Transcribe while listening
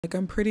Like,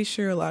 I'm pretty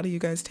sure a lot of you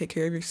guys take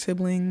care of your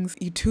siblings.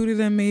 You tutor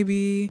them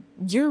maybe.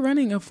 You're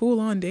running a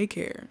full-on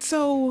daycare.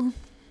 So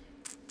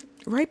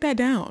write that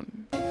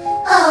down.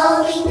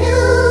 Oh, we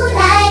knew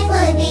life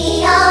would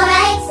be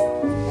alright,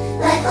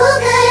 but who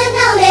could have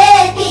known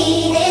it'd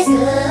be this good?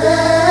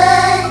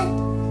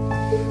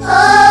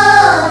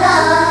 Oh, Lord.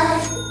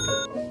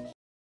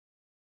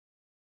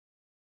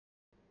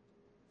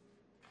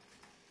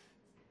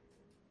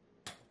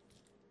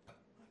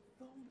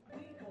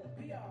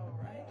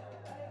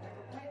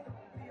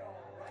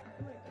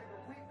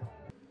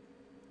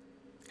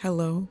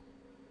 Hello.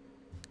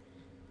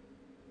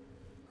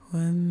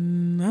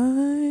 When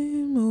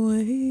I'm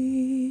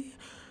away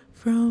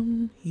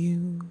from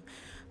you,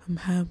 I'm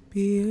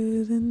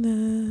happier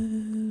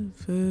than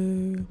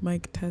ever.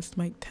 Mic test,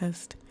 mic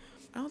test.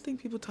 I don't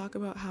think people talk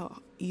about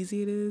how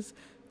easy it is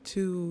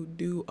to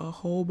do a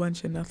whole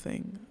bunch of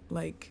nothing.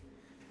 Like,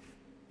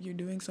 you're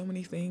doing so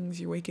many things,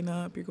 you're waking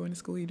up, you're going to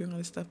school, you're doing all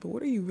this stuff, but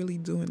what are you really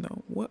doing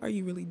though? What are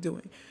you really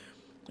doing?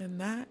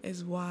 And that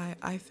is why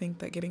I think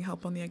that getting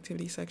help on the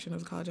activity section of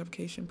the college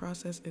application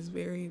process is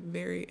very,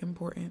 very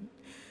important.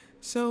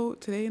 So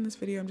today in this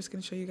video, I'm just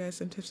going to show you guys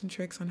some tips and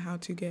tricks on how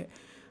to get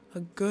a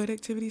good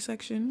activity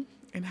section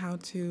and how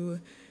to,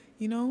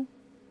 you know,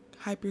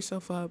 hype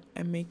yourself up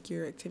and make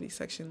your activity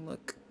section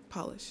look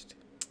polished.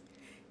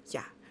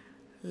 Yeah,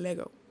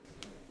 Lego.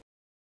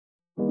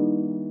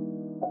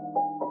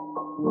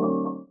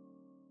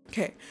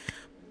 Okay.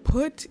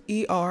 Put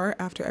ER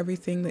after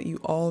everything that you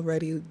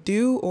already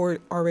do or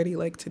already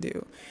like to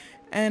do.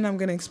 And I'm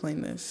going to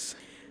explain this.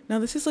 Now,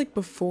 this is like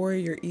before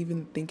you're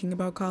even thinking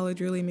about college,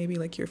 really. Maybe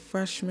like your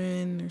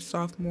freshman or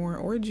sophomore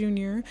or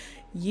junior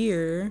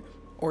year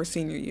or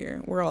senior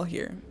year. We're all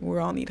here. We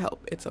all need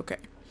help. It's okay.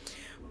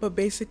 But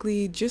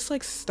basically, just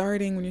like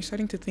when you're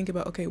starting to think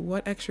about, okay,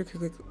 what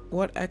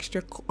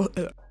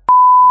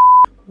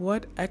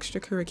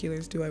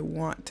extracurriculars do I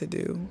want to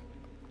do?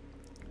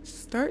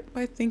 Start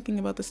by thinking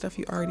about the stuff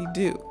you already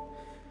do.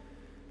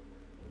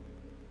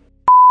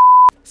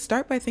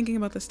 Start by thinking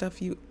about the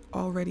stuff you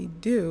already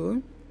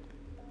do.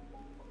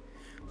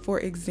 For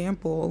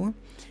example,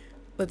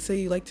 let's say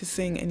you like to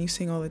sing and you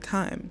sing all the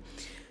time.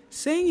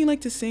 Saying you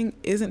like to sing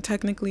isn't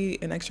technically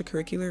an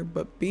extracurricular,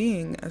 but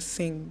being a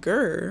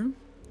singer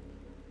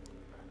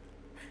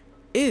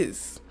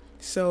is.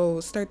 So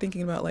start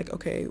thinking about like,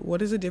 okay,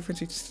 what is the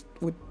difference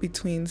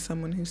between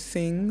someone who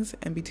sings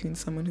and between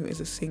someone who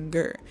is a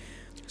singer?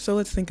 So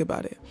let's think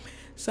about it.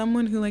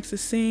 Someone who likes to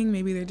sing,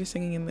 maybe they're just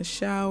singing in the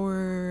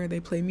shower, they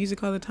play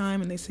music all the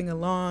time and they sing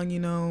along, you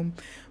know.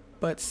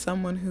 But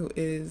someone who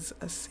is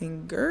a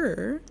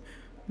singer,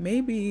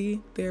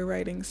 maybe they're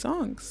writing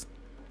songs.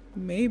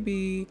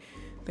 Maybe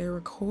they're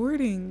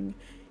recording,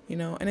 you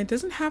know, and it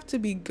doesn't have to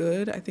be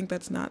good. I think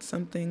that's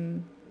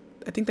something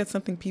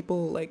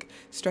people like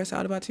stress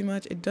out about too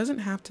much. It doesn't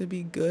have to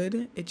be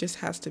good. It just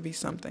has to be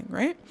something,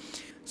 right?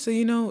 So,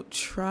 you know,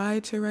 try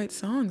to write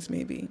songs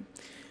maybe.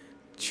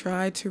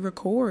 Try to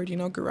record, you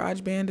know,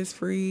 GarageBand is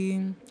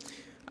free.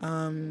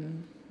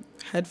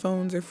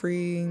 Headphones are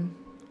free.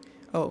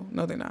 Oh,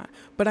 no, they're not.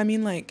 But I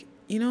mean, like,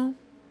 you know,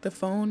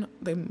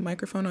 the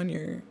microphone on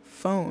your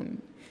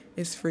phone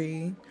is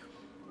free.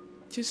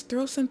 Just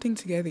throw something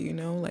together, you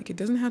know, like it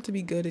doesn't have to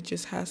be good. It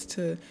just has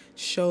to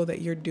show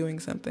that you're doing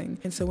something.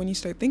 And so when you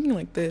start thinking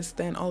like this,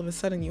 then all of a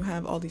sudden you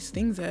have all these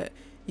things that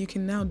you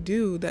can now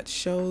do that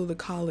show the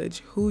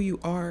college who you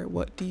are.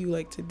 What do you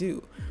like to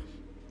do?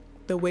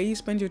 The way you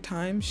spend your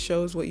time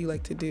shows what you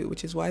like to do,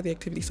 which is why the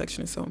activity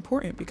section is so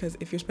important, because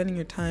if you're spending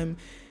your time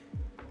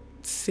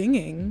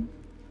singing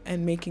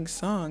and making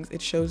songs,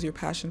 it shows your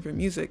passion for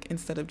music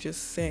instead of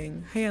just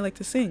saying, hey, I like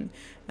to sing.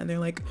 And they're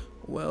like,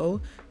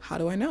 well, how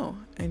do I know?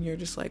 And you're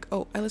just like,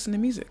 oh, I listen to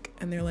music.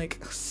 And they're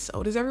like,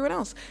 so does everyone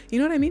else. You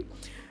know what I mean?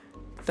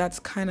 That's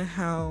kind of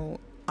how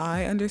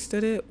I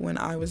understood it when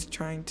I was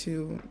trying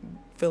to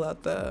fill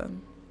out the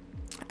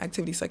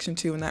activity section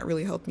too, and that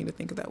really helped me to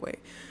think of that way.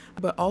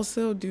 But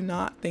also, do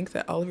not think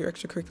that all of your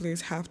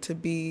extracurriculars have to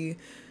be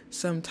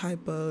some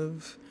type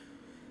of,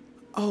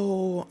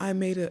 oh, I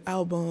made an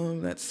album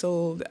that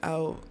sold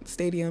out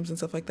stadiums and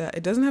stuff like that.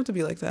 It doesn't have to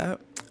be like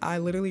that. I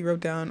literally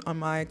wrote down on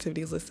my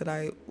activities list that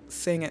I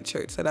sang at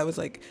church, that I was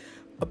like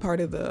a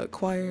part of the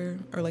choir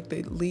or like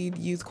the lead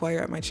youth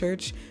choir at my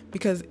church,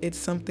 because it's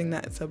something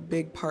that's a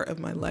big part of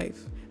my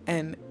life.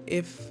 And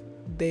if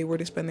they were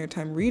to spend their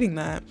time reading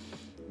that,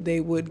 they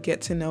would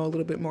get to know a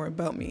little bit more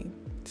about me.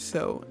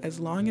 So as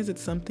long as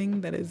it's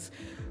something that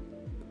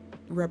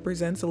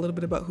represents a little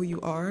bit about who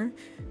you are,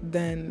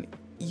 then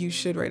you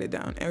should write it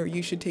down, or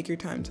you should take your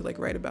time to like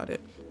write about it.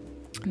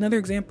 Another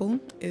example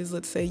is,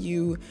 let's say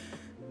you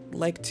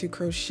like to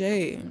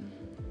crochet.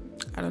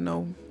 I don't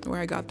know where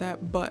I got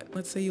that, but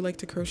let's say you like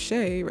to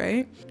crochet,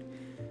 right?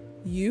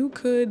 You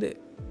could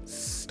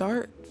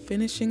start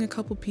finishing a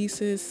couple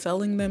pieces,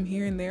 selling them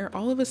here and there.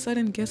 All of a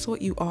sudden, guess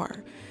what you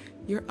are?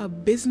 You're a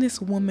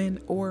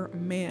businesswoman or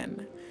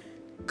man.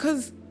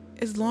 Because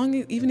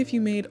even if you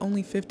made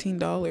only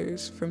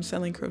 $15 from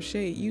selling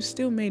crochet, you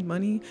still made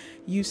money.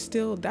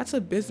 That's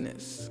a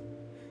business,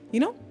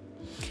 you know?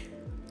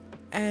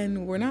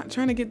 And we're not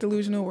trying to get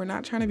delusional. We're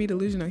not trying to be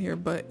delusional here,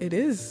 but it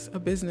is a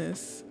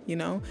business, you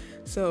know?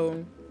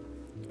 So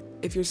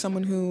if you're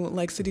someone who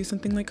likes to do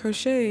something like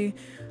crochet,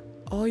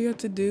 all you have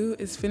to do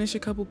is finish a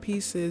couple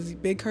pieces.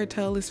 Big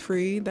Cartel is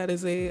free. That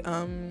is a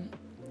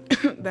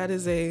that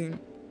is a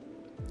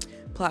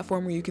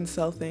platform where you can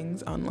sell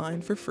things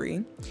online for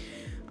free.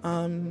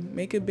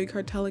 Make a Big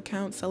Cartel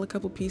account, sell a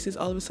couple pieces.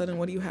 All of a sudden,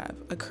 what do you have?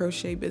 A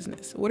crochet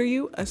business. What are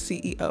you? A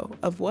CEO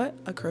of what?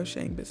 A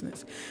crocheting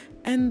business.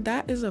 And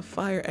that is a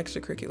fire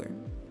extracurricular.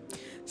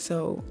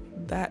 So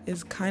that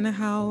is kind of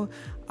how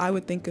I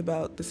would think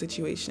about the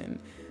situation.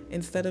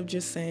 Instead of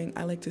just saying,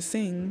 I like to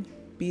sing,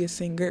 be a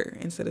singer.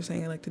 Instead of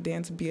saying, I like to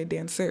dance, be a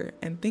dancer.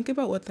 And think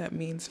about what that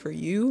means for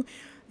you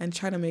and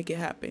try to make it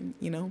happen,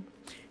 you know?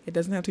 It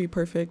doesn't have to be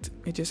perfect.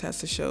 It just has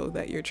to show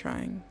that you're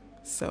trying.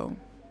 So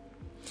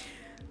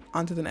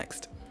on to the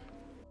next.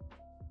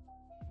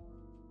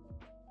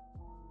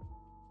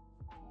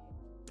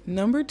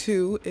 Number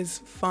 2 is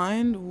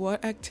find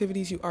what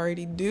activities you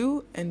already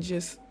do and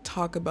just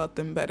talk about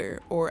them better.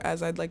 Or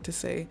as I'd like to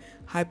say,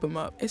 hype them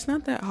up. It's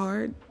not that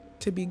hard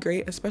to be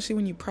great, especially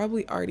when you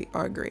probably already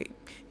are great.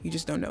 You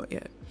just don't know it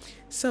yet.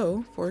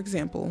 So, for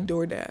example,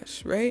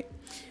 DoorDash, right?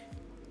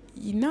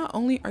 Not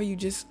only are you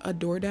just a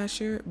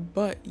DoorDasher,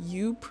 but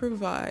you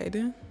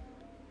provide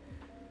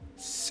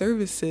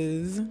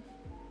services.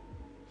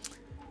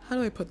 How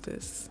do I put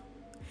this?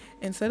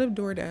 Instead of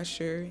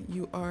DoorDasher,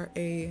 you are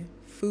a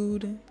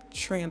food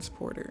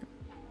transporter.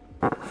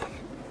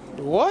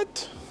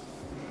 What?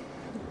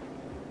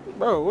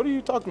 Bro, what are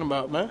you talking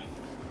about, man?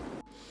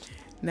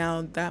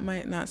 Now, that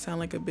might not sound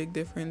like a big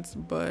difference,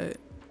 but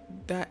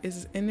that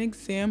is an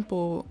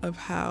example of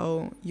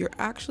how you're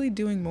actually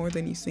doing more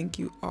than you think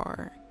you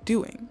are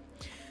doing.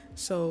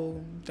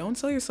 So don't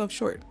sell yourself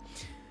short.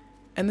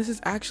 And this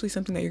is actually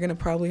something that you're going to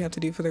probably have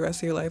to do for the rest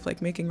of your life,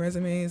 like making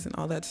resumes and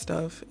all that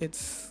stuff.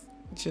 It's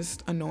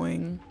just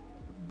annoying.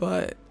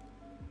 But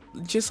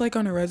just like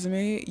on a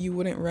resume, you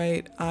wouldn't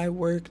write, I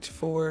worked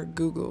for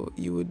Google.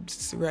 You would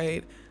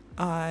write,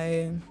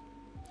 I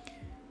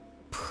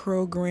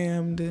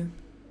programmed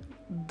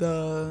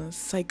the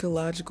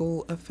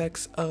psychological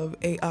effects of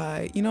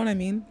AI. You know what I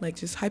mean? Like,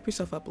 just hype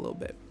yourself up a little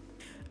bit.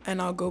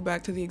 And I'll go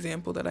back to the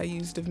example that I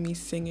used of me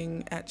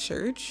singing at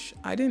church.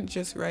 I didn't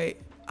just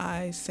write,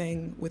 I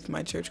sang with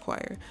my church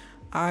choir.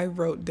 I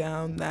wrote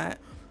down that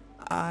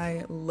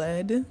I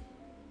led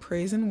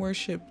praise and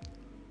worship,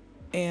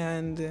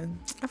 and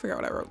I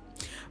forgot what I wrote,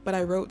 but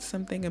I wrote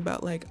something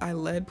about like I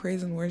led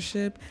praise and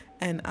worship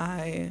and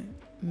I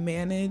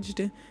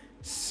managed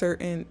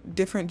certain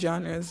different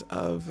genres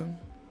of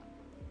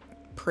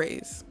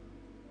praise,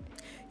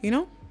 you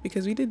know,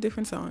 because we did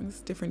different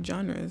songs, different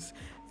genres,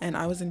 and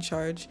I was in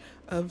charge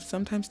of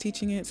sometimes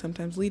teaching it,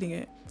 sometimes leading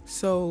it.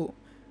 So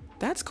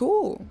that's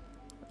cool.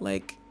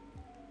 Like,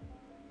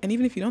 and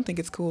even if you don't think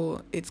it's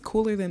cool, it's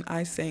cooler than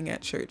I sang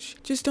at church.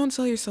 Just don't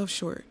sell yourself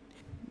short.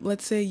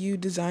 Let's say you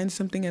designed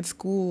something at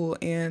school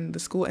and the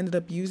school ended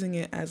up using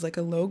it as like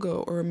a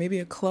logo, or maybe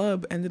a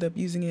club ended up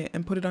using it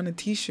and put it on a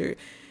t-shirt.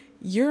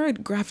 You're a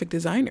graphic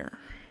designer.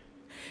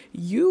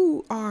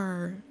 You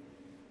are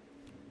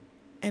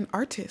an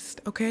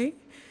artist, okay?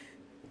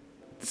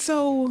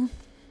 So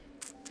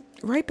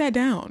write that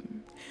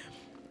down.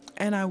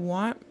 And I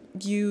want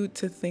you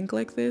to think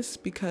like this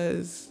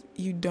because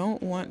you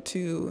don't want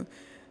to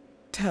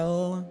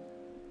tell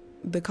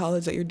the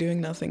college that you're doing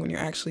nothing when you're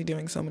actually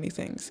doing so many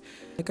things.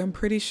 Like, I'm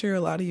pretty sure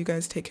a lot of you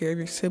guys take care of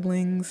your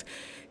siblings,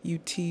 you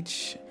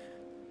teach,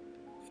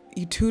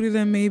 you tutor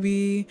them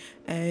maybe,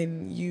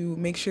 and you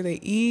make sure they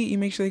eat, you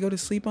make sure they go to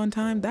sleep on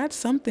time. That's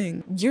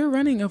something. You're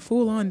running a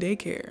full-on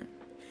daycare.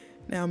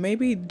 Now,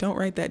 maybe don't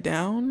write that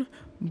down,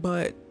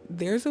 but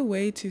there's a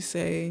way to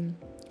say,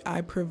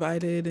 I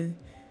provided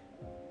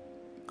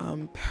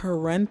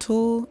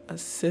parental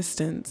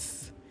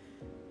assistance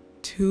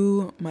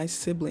to my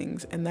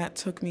siblings, and that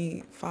took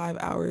me 5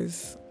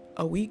 hours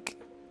a week.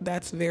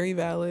 That's very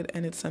valid,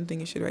 and it's something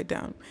you should write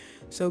down.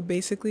 So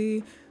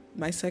basically,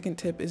 my second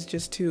tip is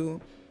just to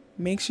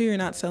make sure you're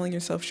not selling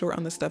yourself short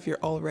on the stuff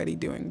you're already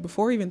doing.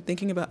 Before even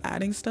thinking about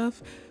adding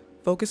stuff,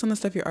 focus on the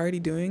stuff you're already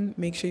doing.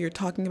 Make sure you're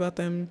talking about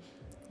them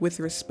with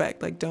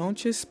respect. Like, don't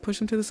just push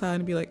them to the side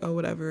and be like, oh,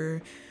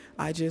 whatever,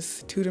 I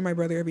just tutor my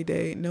brother every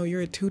day. No,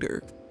 you're a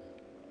tutor.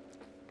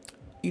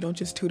 You don't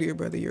just tutor your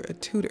brother, you're a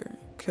tutor.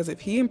 Because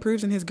if he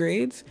improves in his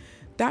grades,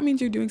 that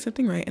means you're doing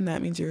something right, and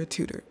that means you're a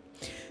tutor.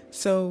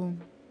 So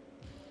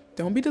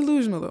don't be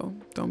delusional, though.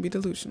 Don't be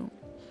delusional.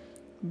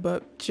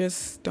 But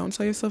just don't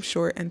sell yourself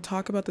short and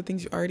talk about the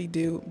things you already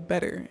do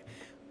better.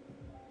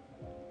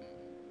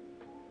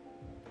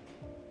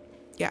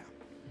 Yeah.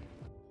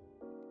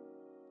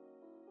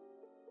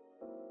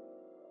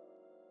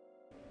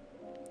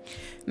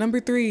 Number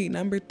three,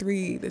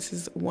 this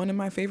is one of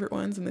my favorite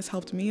ones, and this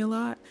helped me a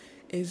lot,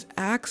 is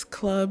ask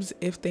clubs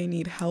if they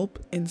need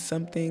help in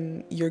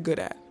something you're good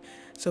at.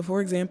 So for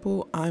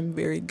example, I'm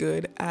very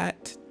good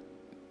at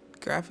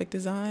graphic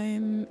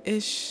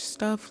design-ish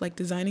stuff, like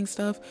designing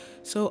stuff.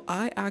 So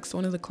I asked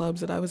one of the clubs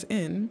that I was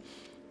in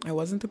I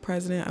wasn't the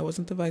president, I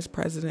wasn't the vice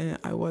president,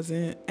 I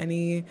wasn't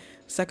any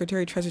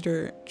secretary,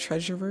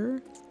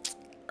 treasurer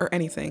or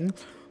anything,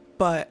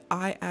 but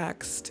I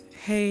asked,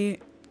 hey,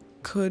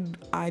 could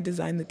I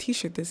design the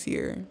t-shirt this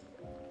year?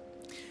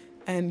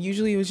 And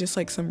usually it was just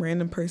like some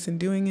random person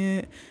doing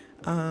it.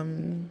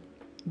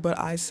 But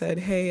I said,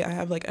 hey, I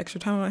have like extra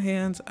time on my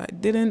hands. I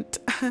didn't,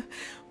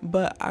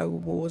 but I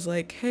was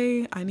like,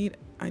 hey, I need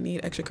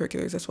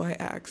extracurriculars. That's why I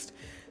asked,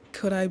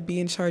 could I be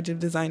in charge of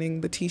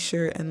designing the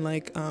t-shirt and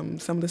like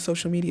some of the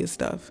social media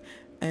stuff?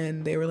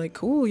 And they were like,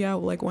 cool, yeah,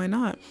 like why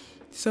not?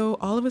 So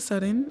all of a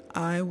sudden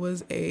I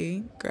was a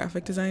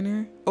graphic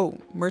designer,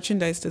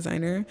 merchandise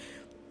designer,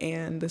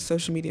 and the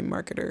social media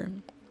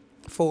marketer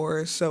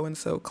for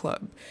so-and-so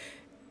club.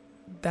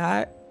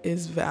 That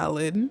is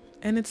valid,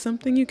 and it's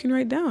something you can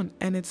write down,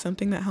 and it's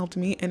something that helped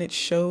me, and it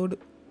showed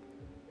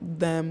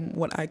them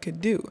what I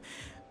could do,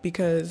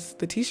 because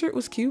the t-shirt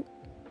was cute,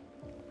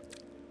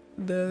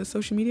 the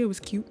social media was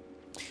cute,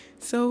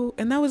 so,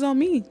 and that was all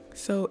me.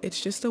 So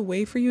it's just a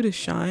way for you to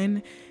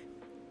shine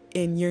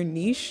in your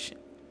niche.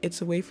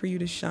 It's a way for you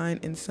to shine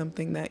in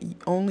something that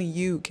only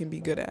you can be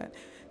good at.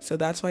 So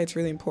that's why it's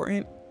really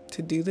important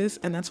to do this,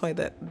 and that's why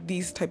that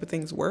these type of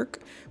things work,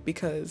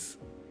 because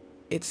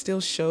it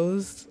still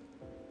shows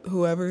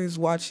whoever is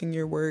watching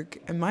your work.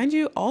 And mind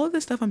you, all of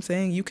this stuff I'm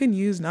saying you can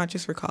use not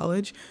just for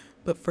college,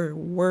 but for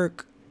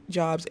work,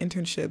 jobs,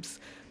 internships,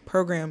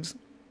 programs.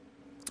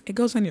 It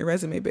goes on your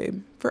resume,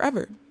 babe,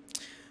 forever.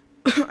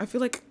 I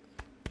feel like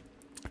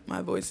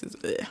my voice is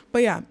ugh.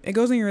 But yeah, it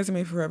goes on your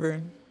resume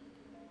forever.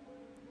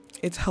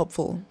 It's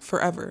helpful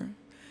forever.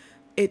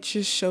 It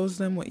just shows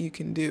them what you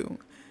can do.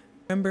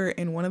 Remember,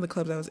 in one of the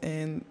clubs I was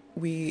in,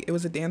 it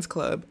was a dance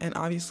club, and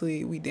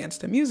obviously we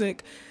danced to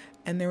music,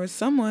 and there was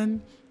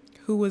someone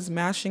who was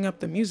mashing up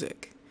the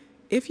music.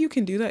 If you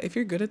can do that, if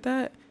you're good at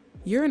that,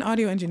 you're an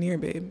audio engineer,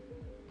 babe.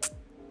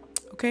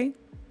 Okay?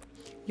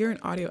 You're an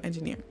audio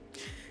engineer.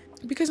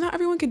 Because not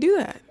everyone can do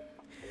that.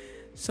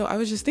 So I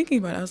was just thinking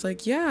about it. I was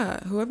like,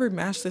 yeah, whoever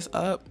mashed this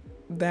up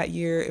that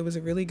year, it was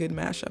a really good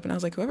mashup. And I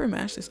was like, whoever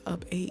mashed this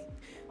up ate.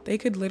 They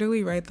could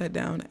literally write that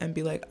down and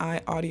be like,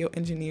 I audio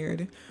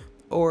engineered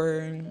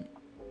or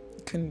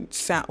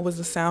was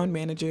the sound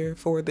manager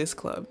for this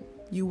club.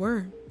 You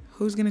were.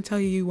 Who's gonna tell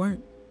you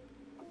weren't?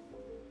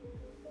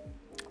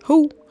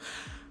 Who?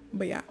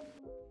 But yeah.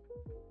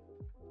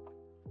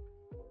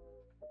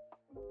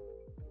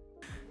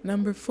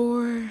 Number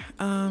 4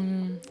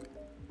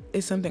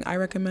 is something I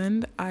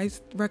recommend. I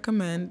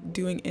recommend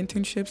doing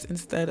internships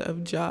instead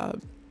of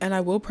jobs. And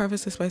I will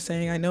preface this by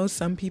saying I know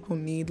some people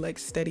need like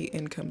steady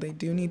income. They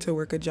do need to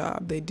work a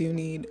job. They do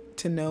need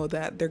to know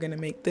that they're gonna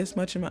make this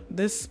much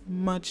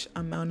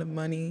amount of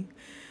money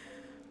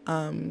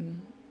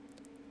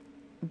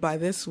by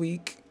this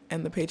week,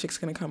 and the paycheck's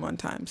gonna come on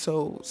time.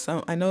 So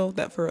I know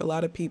that for a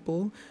lot of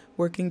people,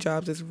 working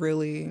jobs is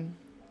really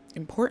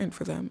important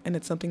for them, and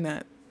it's something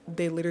that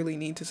they literally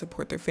need to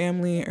support their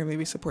family or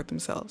maybe support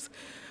themselves.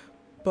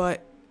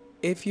 But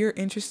if you're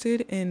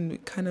interested in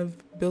kind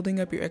of building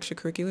up your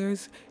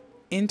extracurriculars,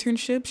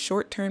 internships,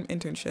 short-term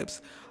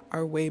internships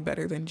are way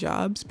better than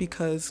jobs,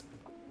 because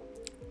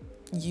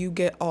you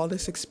get all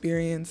this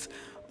experience,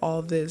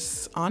 all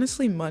this,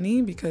 honestly,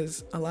 money,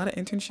 because a lot of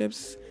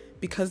internships,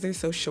 because they're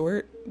so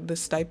short, the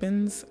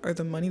stipends or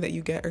the money that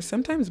you get are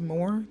sometimes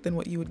more than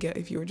what you would get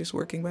if you were just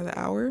working by the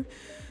hour.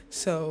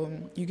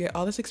 So you get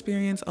all this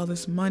experience, all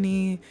this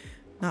money,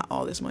 not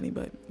all this money,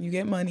 but you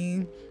get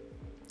money,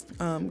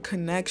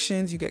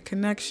 connections, you get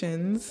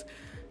connections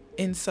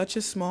in such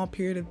a small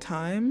period of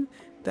time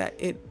that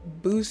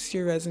it boosts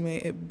your resume,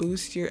 it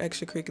boosts your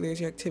extracurriculars,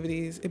 your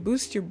activities, it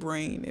boosts your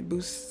brain, it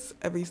boosts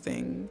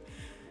everything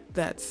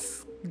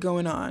that's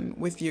going on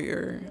with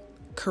your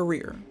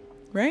career,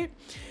 right?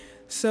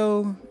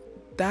 So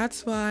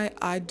that's why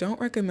I don't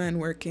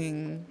recommend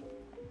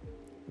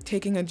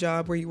taking a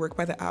job where you work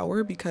by the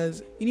hour,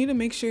 because you need to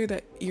make sure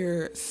that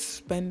you're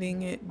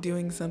spending it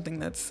doing something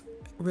that's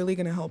really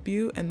going to help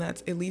you, and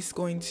that's at least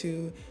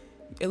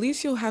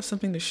you'll have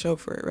something to show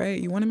for it,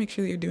 right? You want to make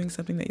sure that you're doing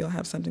something that you'll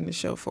have something to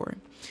show for.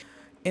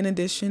 In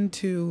addition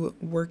to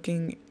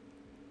working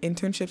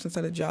internships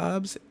instead of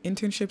jobs,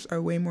 internships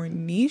are way more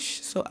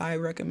niche, so I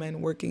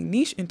recommend working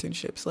niche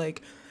internships.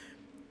 Like,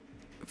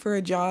 for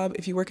a job,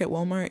 if you work at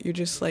Walmart, you're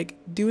just like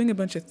doing a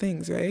bunch of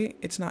things, right?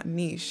 It's not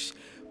niche.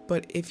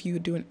 But if you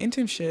do an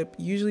internship,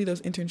 usually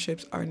those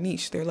internships are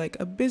niche. They're like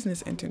a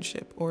business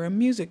internship or a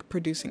music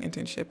producing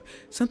internship,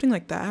 something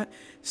like that.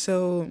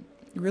 So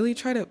really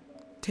try to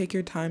take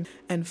your time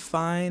and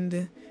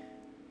find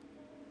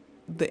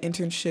the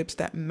internships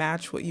that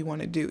match what you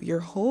want to do. Your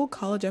whole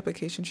college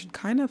application should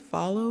kind of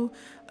follow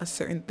a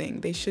certain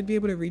thing. They should be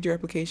able to read your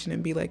application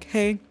and be like,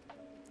 hey,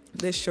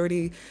 this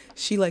shorty,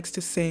 she likes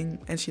to sing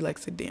and she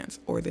likes to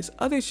dance. Or this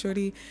other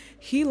shorty,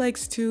 he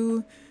likes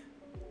to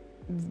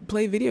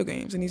play video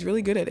games and he's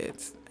really good at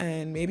it,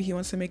 and maybe he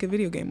wants to make a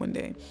video game one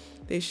day.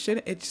 They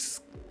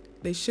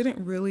shouldn't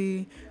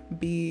really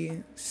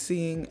be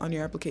seeing on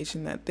your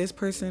application that this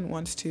person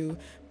wants to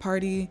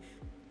party,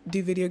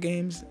 do video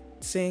games,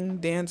 sing,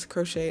 dance,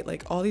 crochet,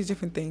 like all these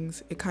different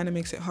things, it kind of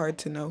makes it hard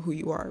to know who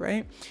you are,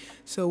 right?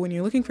 So when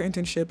you're looking for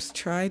internships,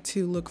 try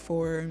to look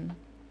for,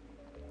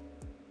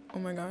 oh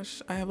my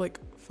gosh, I have like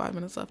 5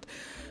 minutes left.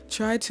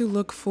 Try to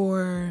look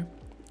for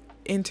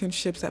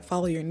internships that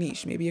follow your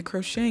niche, maybe a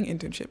crocheting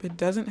internship. It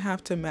doesn't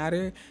have to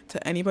matter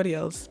to anybody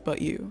else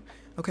but you,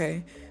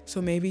 okay?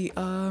 So maybe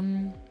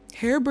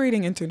hair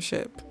braiding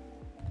internship.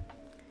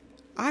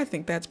 I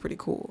think that's pretty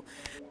cool.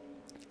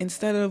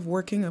 Instead of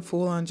working a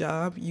full-on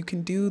job, you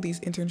can do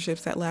these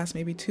internships that last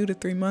maybe 2 to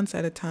 3 months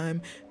at a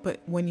time. But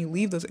when you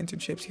leave those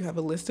internships, you have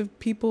a list of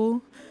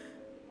people,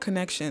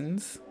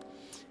 connections,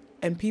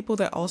 and people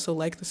that also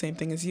like the same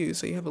thing as you.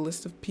 So you have a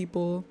list of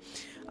people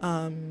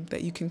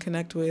that you can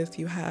connect with.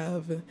 You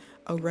have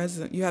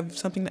you have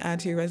something to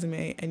add to your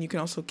resume, and you can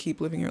also keep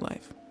living your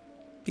life,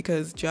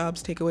 because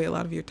jobs take away a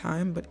lot of your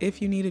time. But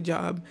if you need a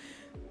job,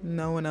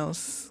 no one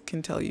else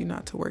can tell you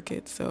not to work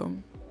it. So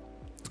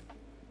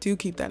do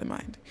keep that in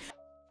mind.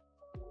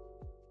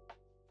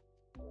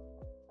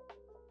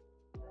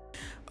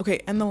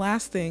 Okay, and the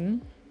last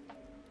thing,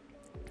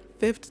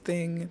 fifth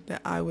thing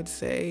that I would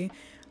say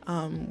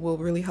will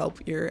really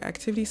help your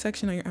activity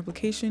section on your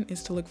application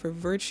is to look for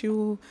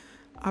virtual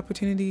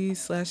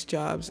opportunities /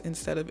 jobs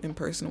instead of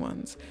in-person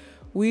ones.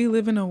 We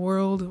live in a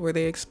world where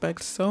they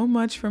expect so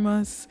much from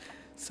us,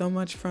 so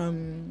much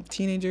from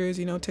teenagers.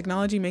 You know,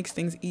 technology makes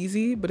things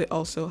easy, but it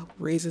also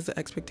raises the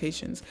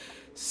expectations.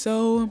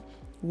 So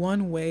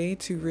one way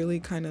to really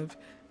kind of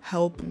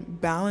help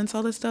balance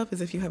all this stuff is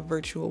if you have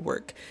virtual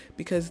work,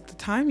 because the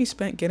time you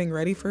spent getting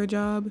ready for a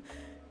job,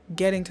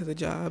 getting to the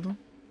job,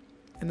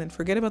 and then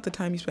forget about the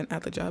time you spent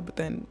at the job, but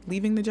then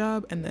leaving the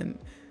job and then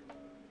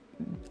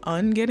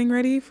getting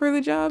ready for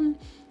the job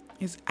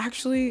is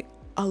actually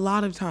a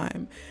lot of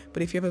time.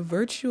 But if you have a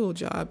virtual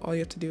job, all you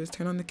have to do is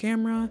turn on the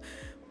camera,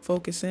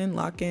 focus in,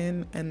 lock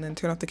in, and then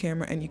turn off the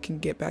camera, and you can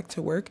get back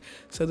to work.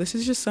 So this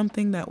is just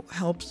something that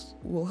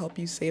will help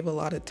you save a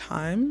lot of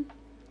time,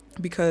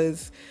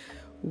 because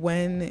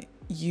when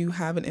you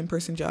have an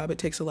in-person job, it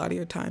takes a lot of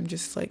your time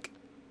just like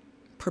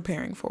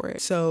preparing for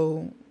it.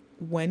 So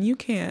when you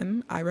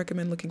can, I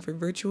recommend looking for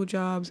virtual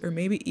jobs, or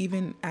maybe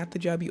even at the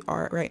job you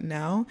are at right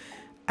now,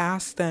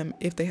 ask them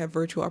if they have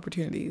virtual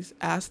opportunities.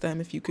 Ask them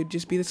if you could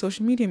just be the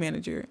social media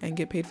manager and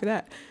get paid for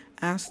that.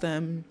 Ask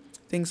them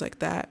things like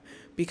that,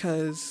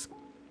 because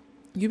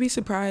you'd be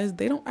surprised,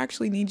 they don't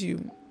actually need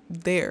you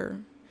there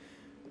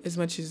as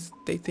much as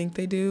they think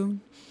they do.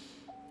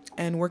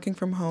 And working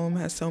from home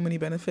has so many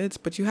benefits,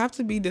 but you have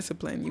to be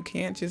disciplined.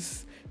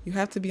 You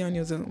have to be on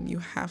your Zoom. You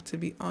have to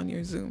be on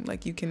your Zoom.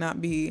 Like, you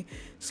cannot be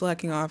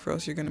slacking off, or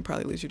else you're going to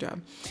probably lose your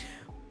job.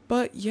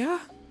 But yeah,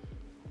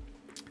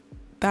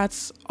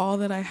 that's all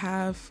that I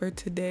have for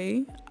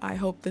today. I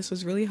hope this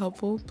was really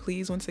helpful.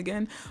 Please, once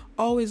again,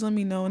 always let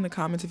me know in the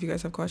comments if you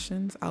guys have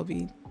questions. I'll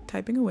be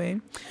typing away.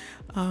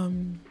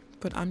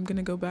 But I'm going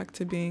to go back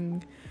to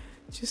being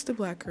just a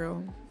black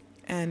girl,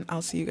 and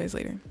I'll see you guys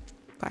later.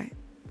 Bye.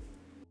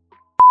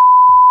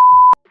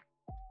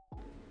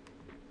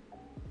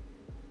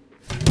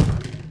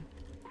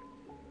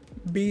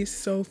 Be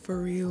so for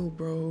real,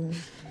 bro.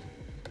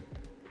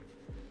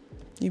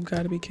 You've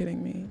got to be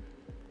kidding me.